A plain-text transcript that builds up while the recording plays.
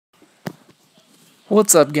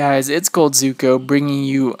What's up guys, it's GoldZuko bringing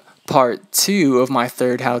you part 2 of my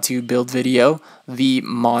third how to build video, the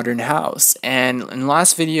modern house. And in the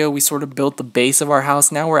last video we sort of built the base of our house.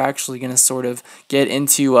 Now we're actually going to sort of get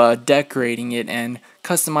into decorating it and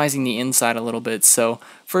customizing the inside a little bit. So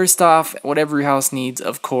first off, what every house needs,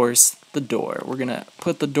 of course, the door. We're going to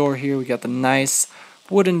put the door here. We got the nice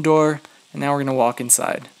wooden door, and now we're going to walk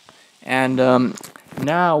inside. And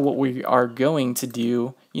now what we are going to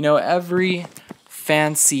do, every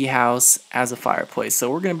fancy house has a fireplace.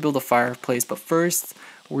 So we're going to build a fireplace, but first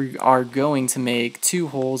we are going to make 2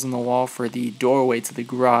 holes in the wall for the doorway to the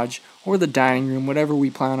garage or the dining room, whatever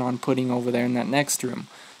we plan on putting over there in that next room.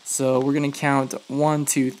 So we're going to count 1,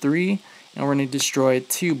 2, 3, and we're going to destroy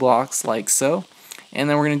 2 blocks like so. And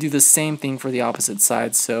then we're going to do the same thing for the opposite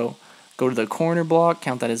side. So go to the corner block,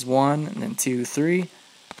 count that as 1, and then 2, 3,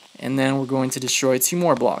 and then we're going to destroy 2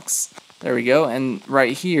 more blocks. There we go, and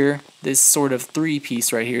right here, this sort of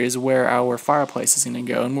 3-piece right here is where our fireplace is going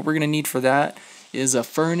to go. And what we're going to need for that is a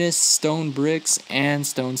furnace, stone bricks, and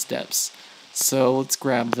stone steps. So let's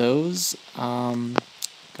grab those.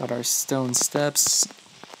 Got our stone steps.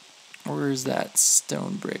 Where is that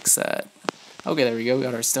stone bricks at? Okay, there we go. We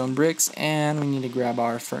got our stone bricks, and we need to grab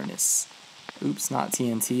our furnace. Oops, not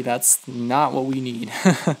TNT. That's not what we need.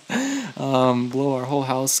 Blow our whole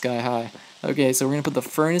house sky high. Okay, so we're going to put the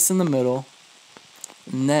furnace in the middle.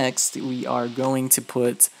 Next, we are going to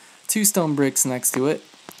put 2 stone bricks next to it.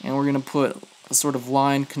 And we're going to put a sort of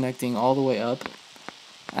line connecting all the way up.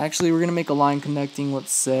 Actually, we're going to make a line connecting,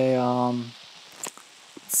 let's say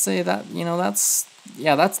that,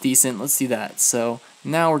 that's decent. Let's do that. So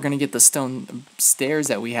now we're going to get the stone stairs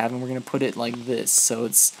that we have, and we're going to put it like this. So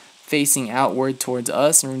it's facing outward towards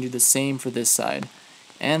us, and we're going to do the same for this side.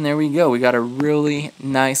 And there we go, we got a really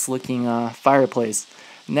nice looking fireplace.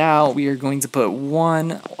 Now we are going to put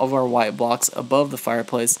 1 of our white blocks above the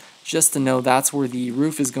fireplace just to know that's where the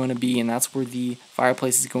roof is going to be and that's where the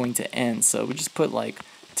fireplace is going to end. So we just put like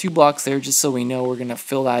 2 blocks there just so we know we're going to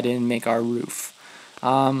fill that in and make our roof.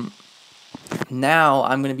 Now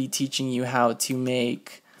I'm going to be teaching you how to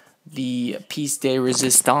make the piece de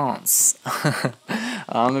resistance.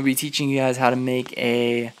 I'm going to be teaching you guys how to make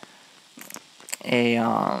a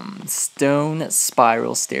stone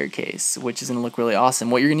spiral staircase, which is going to look really awesome.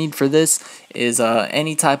 What you're going to need for this is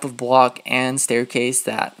any type of block and staircase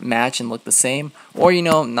that match and look the same, or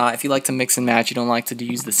not. If you like to mix and match, you don't like to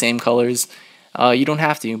use the same colors, you don't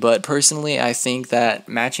have to, but personally I think that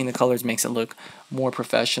matching the colors makes it look more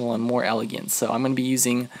professional and more elegant. So I'm going to be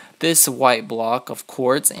using this white block of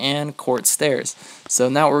quartz and quartz stairs. So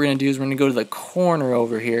now what we're going to do is we're going to go to the corner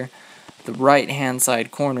over here, the right hand side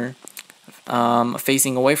corner,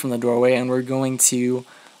 facing away from the doorway, and we're going to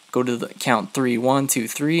go to the count 3, 1, 2,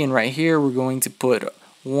 3, and right here we're going to put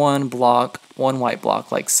 1 white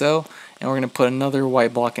block like so, and we're going to put another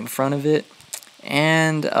white block in front of it,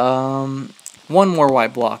 and 1 more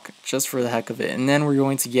white block just for the heck of it. And then we're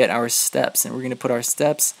going to get our steps, and we're going to put our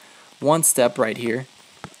steps 1 step right here,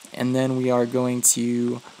 and then we are going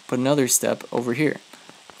to put another step over here.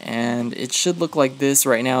 And it should look like this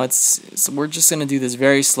right now. We're just going to do this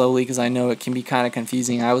very slowly because I know it can be kind of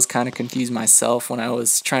confusing. I was kind of confused myself when I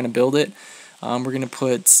was trying to build it. We're going to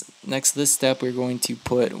put, next to this step, we're going to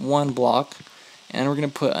put 1 block, and we're going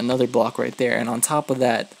to put another block right there. And on top of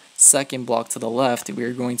that second block to the left,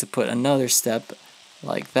 we're going to put another step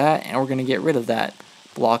like that, and we're going to get rid of that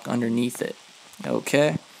block underneath it.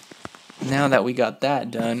 Okay? Now that we got that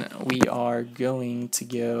done, we are going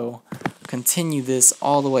to continue this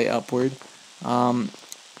all the way upward.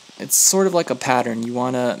 It's sort of like a pattern. You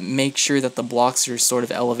want to make sure that the blocks are sort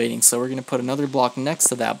of elevating. So we're going to put another block next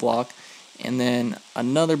to that block, and then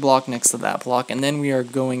another block next to that block, and then we are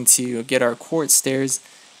going to get our quartz stairs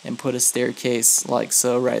and put a staircase like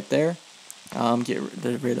so right there. Get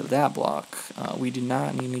rid of that block. We do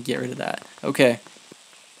not need to get rid of that. Okay.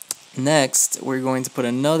 Next, we're going to put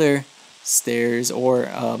another stairs or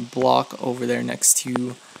block over there next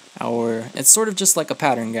to our, it's sort of just like a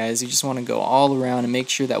pattern, guys. You just want to go all around and make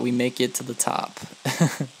sure that we make it to the top.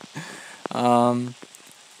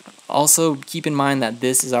 Also keep in mind that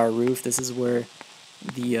this is our roof. This is where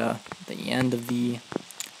the end of the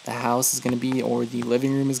house is going to be, or the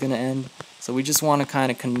living room is going to end. So we just want to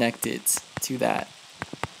kind of connect it to that.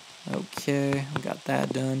 Okay, we got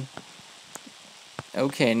that done.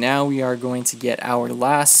 Okay, now we are going to get our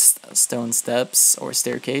last stone steps or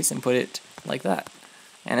staircase and put it like that.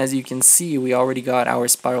 And as you can see, we already got our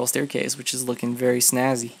spiral staircase, which is looking very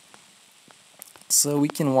snazzy. So we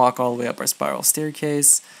can walk all the way up our spiral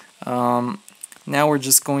staircase. Now we're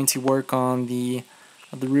just going to work on the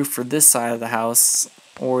roof for this side of the house.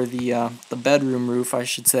 or the bedroom roof, I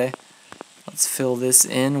should say. Let's fill this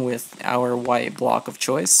in with our white block of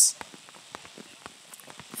choice.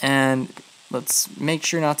 And let's make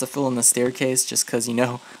sure not to fill in the staircase just because,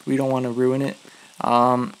 we don't want to ruin it.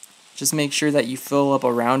 Just make sure that you fill up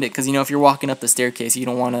around it because, if you're walking up the staircase, you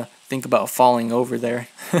don't want to think about falling over there.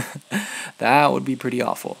 That would be pretty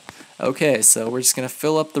awful. Okay, so we're just going to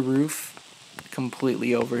fill up the roof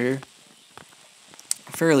completely over here.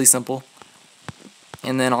 Fairly simple.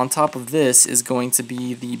 And then on top of this is going to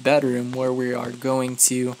be the bedroom, where we are going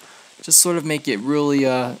to just sort of make it really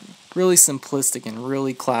really simplistic and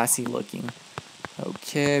really classy looking.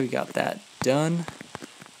 Okay, we got that done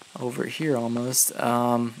over here almost.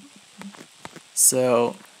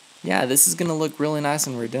 So yeah, this is gonna look really nice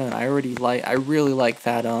when we're done. I really like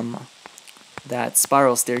that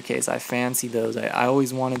spiral staircase. I fancy those. I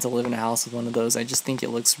always wanted to live in a house with one of those. I just think it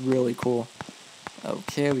looks really cool.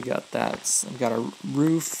 Okay, we got that. We got a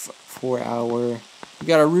roof for our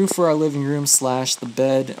living room / the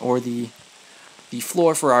bed, or the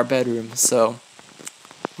floor for our bedroom. So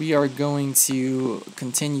we are going to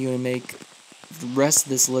continue and make the rest of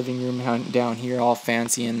this living room down here all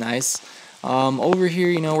fancy and nice. Over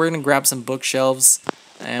here, we're going to grab some bookshelves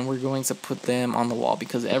and we're going to put them on the wall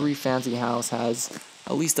because every fancy house has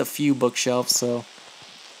at least a few bookshelves. So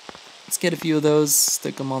let's get a few of those,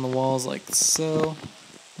 stick them on the walls like so.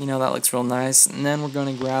 That looks real nice. And then we're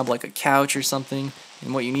going to grab like a couch or something.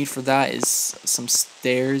 And what you need for that is some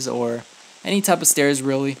stairs, or any type of stairs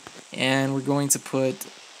really. And we're going to put,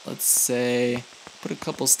 let's say, a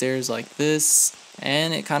couple stairs like this.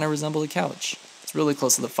 And it kind of resembles a couch. It's really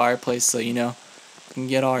close to the fireplace, so we can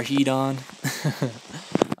get our heat on.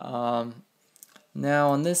 Now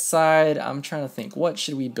on this side, I'm trying to think, what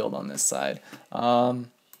should we build on this side? I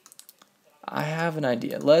have an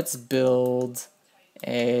idea. Let's build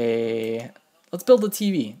a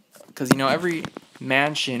TV, because every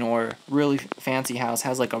mansion or really fancy house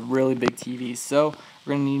has like a really big TV. So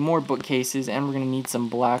we're gonna need more bookcases, and we're gonna need some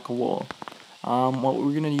black wool. What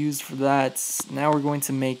we're gonna use for that, now we're going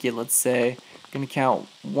to make it, let's say, we're gonna count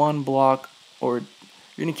one block, or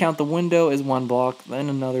you're gonna count the window as one block, then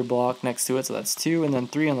another block next to it, so that's 2, and then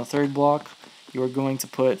 3 on the third block. You are going to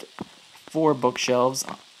put 4 bookshelves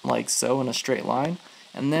like so in a straight line,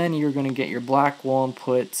 and then you're going to get your black wall and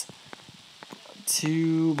put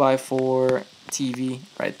 2x4 TV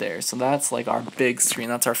right there. So that's like our big screen,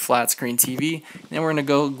 that's our flat screen TV. And then we're going to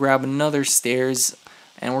go grab another stairs,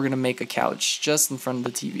 and we're going to make a couch just in front of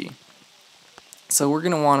the TV. So we're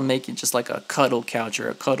going to want to make it just like a cuddle couch or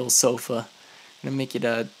a cuddle sofa. I'm going to make it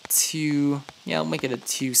a I'll make it a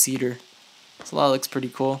 2-seater. So that looks pretty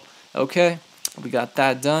cool. Okay, we got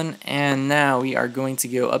that done, and now we are going to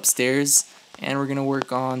go upstairs, and we're going to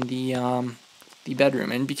work on the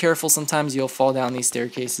bedroom. And be careful, sometimes you'll fall down these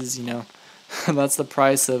staircases, That's the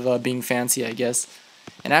price of being fancy, I guess.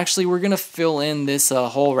 And actually, we're going to fill in this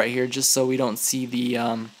hole right here just so we don't see the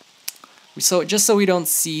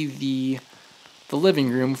the living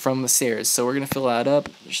room from the stairs. So we're going to fill that up.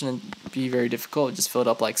 It shouldn't be very difficult. Just fill it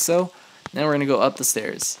up like so. Then we're going to go up the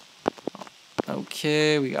stairs.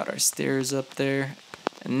 Okay, we got our stairs up there.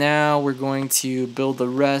 And now we're going to build the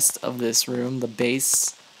rest of this room, the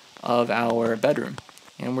base of our bedroom.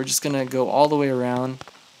 And we're just going to go all the way around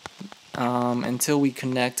until we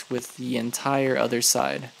connect with the entire other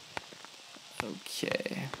side.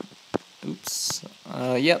 Okay. Oops.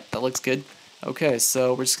 Yep, that looks good. Okay,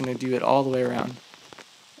 so we're just going to do it all the way around.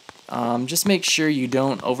 Just make sure you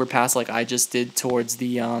don't overpass like I just did towards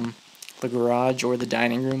the garage or the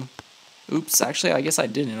dining room. Oops, actually I guess I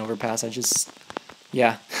didn't overpass.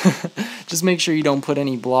 Yeah. Just make sure you don't put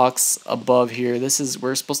any blocks above here.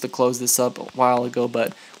 We're supposed to close this up a while ago,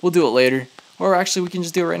 but we'll do it later. Or actually we can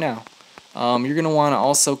just do it right now. You're going to want to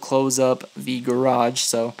also close up the garage,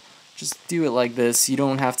 so just do it like this. You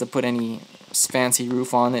don't have to put any fancy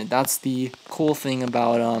roof on it. That's the cool thing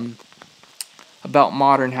about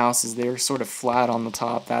modern houses. They're sort of flat on the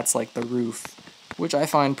top. That's like the roof, which I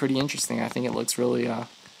find pretty interesting. I think it looks really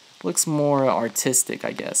looks more artistic,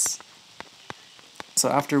 I guess. So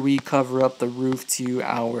after we cover up the roof to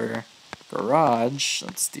our garage,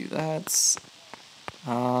 let's do that.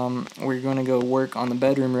 We're going to go work on the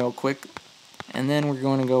bedroom real quick, and then we're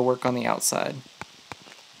going to go work on the outside.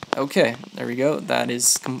 Okay, there we go. That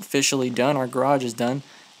is officially done. Our garage is done.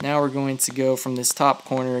 Now we're going to go from this top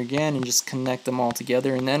corner again and just connect them all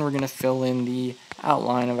together, and then we're going to fill in the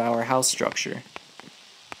outline of our house structure.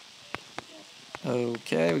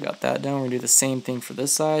 Okay, we got that done. We're going to do the same thing for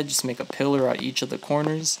this side. Just make a pillar at each of the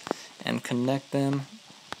corners and connect them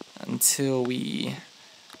until we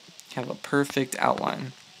have a perfect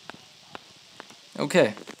outline.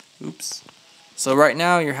 Okay, oops. So right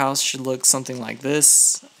now your house should look something like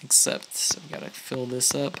this, except we gotta fill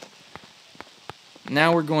this up.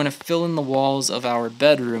 Now we're going to fill in the walls of our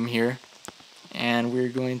bedroom here, and we're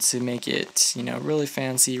going to make it, you know, really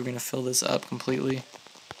fancy. We're going to fill this up completely.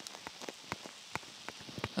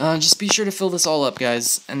 Just be sure to fill this all up,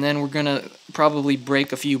 guys, and then we're going to probably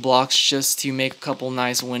break a few blocks just to make a couple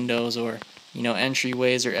nice windows or, you know,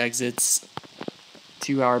 entryways or exits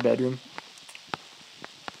to our bedroom.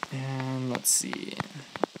 And let's see,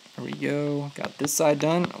 there we go, got this side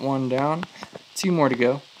done, one down, two more to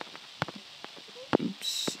go.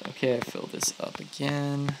 Oops, okay, I fill this up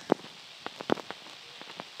again.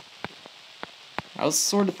 I was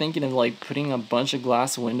sort of thinking of like putting a bunch of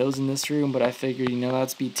glass windows in this room, but I figured, you know,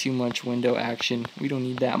 that's be too much window action. We don't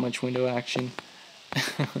need that much window action.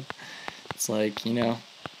 It's like, you know,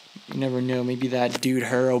 you never know, maybe that dude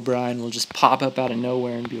O'Brien will just pop up out of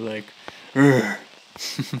nowhere and be like, "Urgh."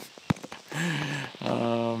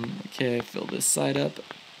 Okay, fill this side up.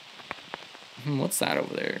 What's that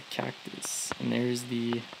over there? Cactus. And there's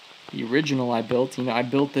the original I built. You know, I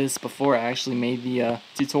built this before I actually made the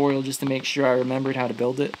tutorial just to make sure I remembered how to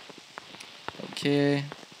build it. Okay,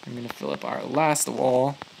 I'm going to fill up our last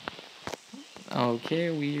wall.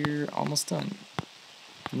 Okay, we're almost done.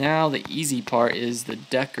 Now the easy part is the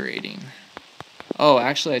decorating. Oh,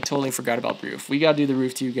 actually I totally forgot about the roof. We got to do the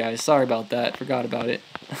roof too, guys. Sorry about that. Forgot about it.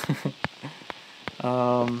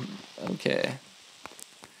 Okay.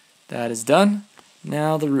 That is done.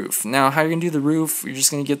 Now the roof. Now how you're going to do the roof, you're just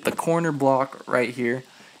going to get the corner block right here,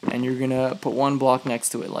 and you're going to put one block next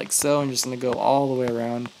to it like so, and you're just going to go all the way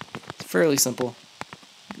around. It's fairly simple.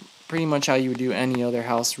 Pretty much how you would do any other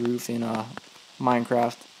house roof in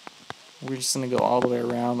Minecraft. We're just going to go all the way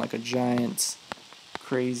around like a giant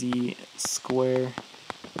crazy square.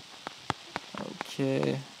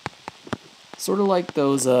 Okay. Sort of like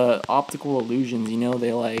those optical illusions, you know,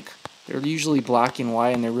 they're usually black and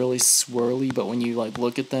white and they're really swirly, but when you like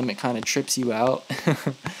look at them it kind of trips you out.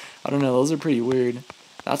 I don't know, those are pretty weird.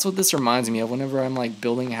 That's what this reminds me of. Whenever I'm like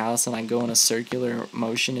building a house and I go in a circular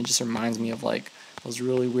motion, it just reminds me of like those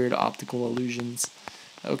really weird optical illusions.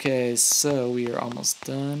 Okay, so we are almost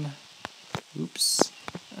done. Oops.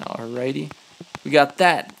 Alrighty. We got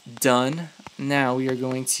that done. Now we are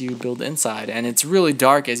going to build inside, and it's really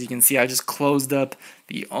dark. As you can see, I just closed up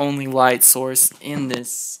the only light source in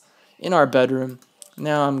our bedroom.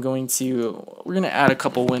 Now we're going to add a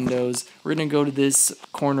couple windows. We're going to go to this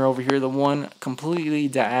corner over here, the one completely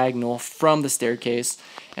diagonal from the staircase,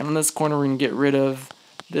 and on this corner we're going to get rid of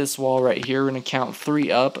this wall right here. We're going to count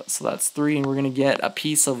 3 up, so that's 3, and we're going to get a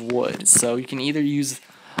piece of wood. So you can either use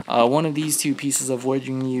one of these 2 pieces of wood.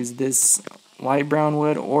 You can use this light brown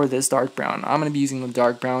wood or this dark brown. I'm going to be using the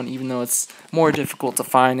dark brown even though it's more difficult to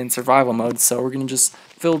find in survival mode, so we're going to just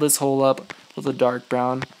fill this hole up with a dark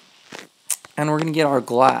brown. And we're going to get our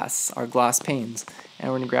glass panes.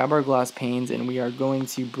 And we're going to grab our glass panes and we are going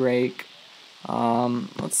to break,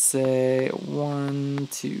 let's say 1,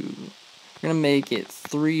 2. We're going to make it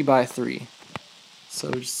 3 by 3.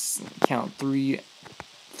 So just count 3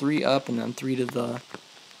 up and then 3 to the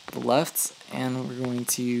left, and we're going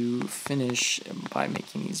to finish by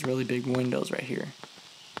making these really big windows right here.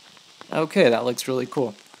 Okay, that looks really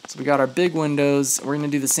cool. So we got our big windows. We're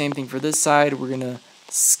going to do the same thing for this side. We're going to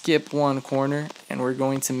skip one corner and we're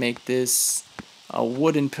going to make this a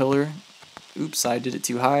wooden pillar. Oops, I did it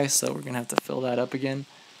too high, so we're going to have to fill that up again.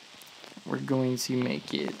 We're going to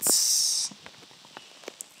make it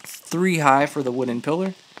 3 high for the wooden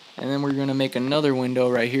pillar, and then we're going to make another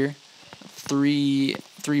window right here, 3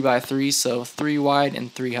 by 3, so 3 wide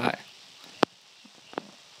and 3 high.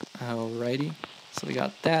 Alrighty, so we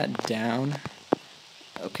got that down.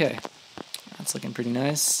 Okay, that's looking pretty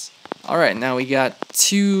nice. Alright, now we got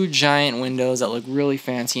 2 giant windows that look really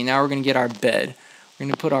fancy. Now we're going to get our bed. We're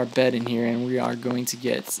going to put our bed in here, and we are going to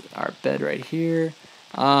get our bed right here.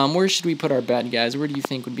 Where should we put our bed, guys? Where do you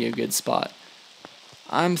think would be a good spot?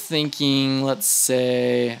 I'm thinking, let's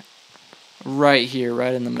say, right here,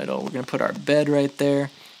 right in the middle. We're going to put our bed right there,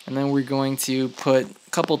 and then we're going to put a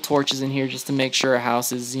couple torches in here just to make sure our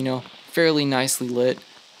house is, you know, fairly nicely lit.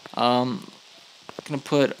 I'm going to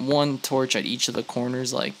put 1 torch at each of the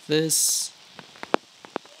corners like this.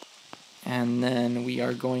 And then we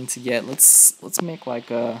are going to get, let's make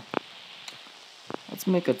a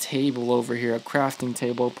table over here, a crafting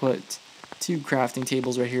table. Put 2 crafting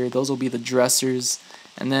tables right here. Those will be the dressers.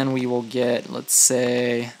 And then we will get, let's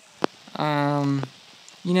say,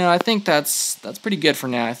 you know, I think that's pretty good for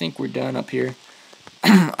now. I think we're done up here.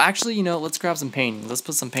 Actually, you know, let's grab some paintings. Let's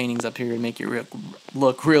put some paintings up here and make it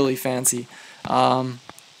look really fancy.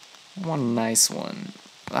 One nice one.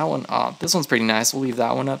 That one, oh, this one's pretty nice. We'll leave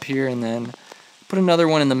that one up here and then put another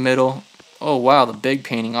one in the middle. Oh wow, the big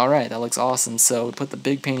painting. Alright, that looks awesome. So we put the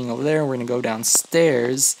big painting over there. We're going to go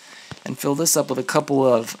downstairs and fill this up with a couple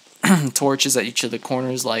of torches at each of the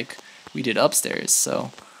corners like we did upstairs.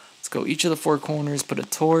 So let's go each of the 4 corners, put a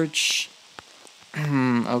torch.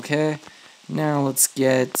 Okay, now let's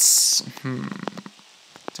get,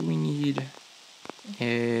 do we need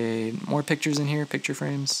more pictures in here, picture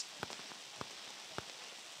frames?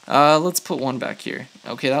 Let's put one back here.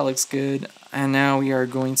 Okay, that looks good. And now we are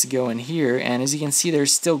going to go in here, and as you can see,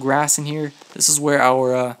 there's still grass in here. This is where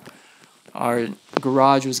our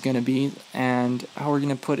garage was going to be, and how we're going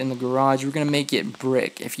to put in the garage, we're going to make it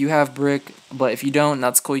brick. If you have brick, but if you don't,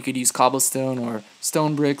 that's cool. You could use cobblestone or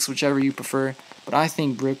stone bricks, whichever you prefer. But I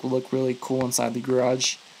think brick will look really cool inside the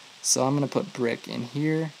garage. So I'm going to put brick in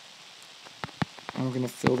here, and we're going to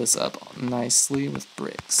fill this up nicely with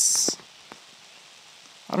bricks.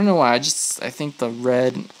 I don't know why, I think the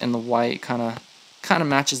red and the white kind of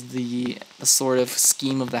matches the sort of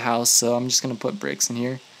scheme of the house, so I'm just going to put bricks in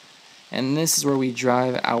here. And this is where we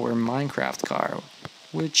drive our Minecraft car,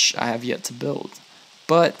 which I have yet to build.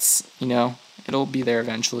 But, you know, it'll be there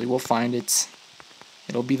eventually. We'll find it.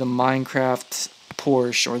 It'll be the Minecraft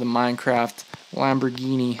Porsche or the Minecraft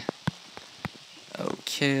Lamborghini.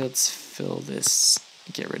 Okay, let's fill this.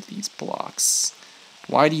 Get rid of these blocks.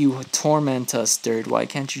 Why do you torment us, dirt? Why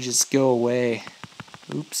can't you just go away?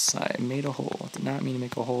 Oops, I made a hole. Did not mean to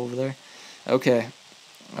make a hole over there. Okay.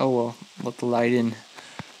 Oh well, let the light in.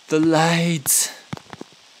 The light!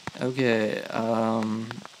 Okay,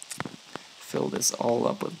 fill this all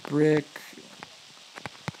up with brick.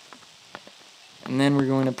 And then we're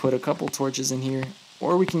going to put a couple torches in here.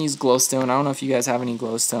 Or we can use glowstone. I don't know if you guys have any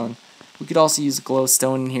glowstone. We could also use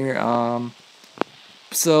glowstone in here.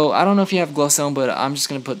 So I don't know if you have glowstone, but I'm just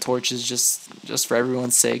gonna put torches just for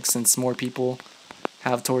everyone's sake, since more people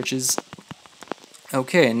have torches.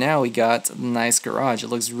 Okay, now we got a nice garage. It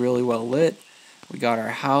looks really well lit. We got our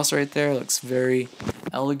house right there. It looks very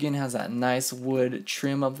elegant. Has that nice wood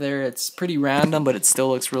trim up there. It's pretty random, but it still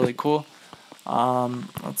looks really cool.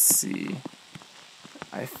 Let's see.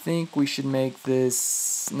 I think we should make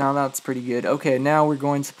this. Now that's pretty good. Okay, now we're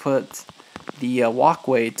going to put the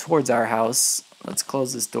walkway towards our house. Let's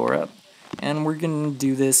close this door up, and we're gonna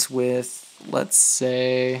do this with, let's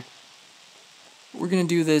say, we're gonna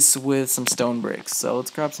do this with some stone bricks. So let's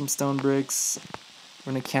grab some stone bricks.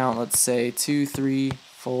 We're gonna count, let's say 2, 3,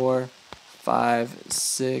 4, 5,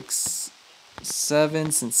 6,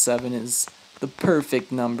 7, since 7 is the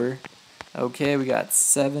perfect number. Okay, we got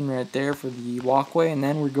 7 right there for the walkway, and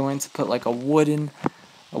then we're going to put like a wooden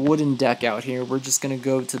deck out here. We're just gonna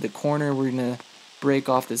go to the corner. We're gonna break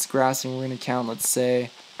off this grass, and we're gonna count, let's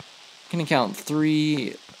say, we're gonna count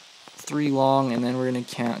 3 long, and then we're gonna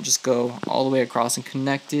count, just go all the way across and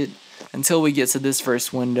connect it until we get to this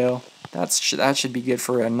first window. That should be good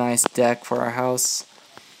for a nice deck for our house.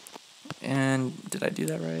 And did I do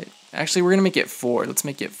that right? Actually, we're gonna make it 4. Let's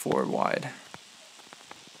make it 4 wide.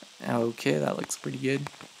 Okay, that looks pretty good.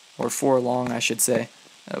 Or 4 long, I should say.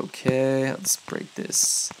 Okay, let's break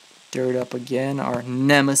this dirt up again. Our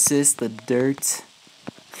nemesis, the dirt.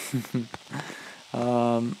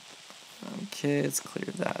 Okay, let's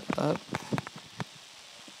clear that up.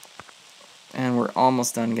 And we're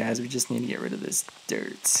almost done, guys. We just need to get rid of this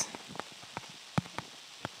dirt.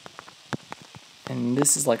 And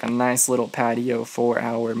this is like a nice little patio for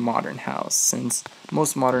our modern house, since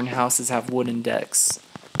most modern houses have wooden decks.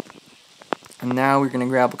 And now we're going to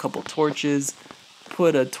grab a couple torches,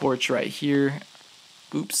 put a torch right here.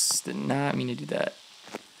 Oops, did not mean to do that.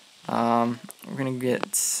 We're going to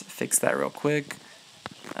fix that real quick.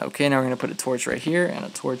 Okay, now we're going to put a torch right here and a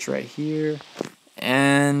torch right here.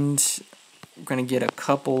 And we're going to get a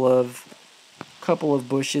couple of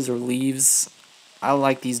bushes or leaves. I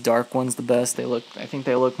like these dark ones the best. I think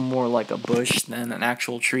they look more like a bush than an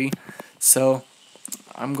actual tree. So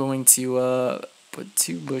I'm going to put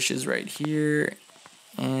 2 bushes right here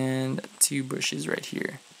and 2 bushes right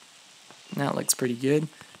here. And that looks pretty good.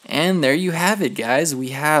 And there you have it, guys. We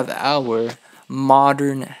have our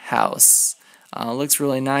modern house. Looks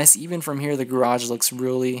really nice. Even from here, the garage looks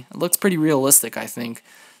pretty realistic, I think.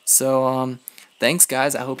 So thanks,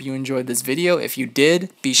 guys. I hope you enjoyed this video. If you did,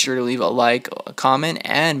 be sure to leave a like, a comment,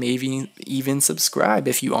 and maybe even subscribe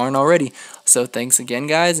if you aren't already. So thanks again,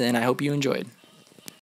 guys, and I hope you enjoyed.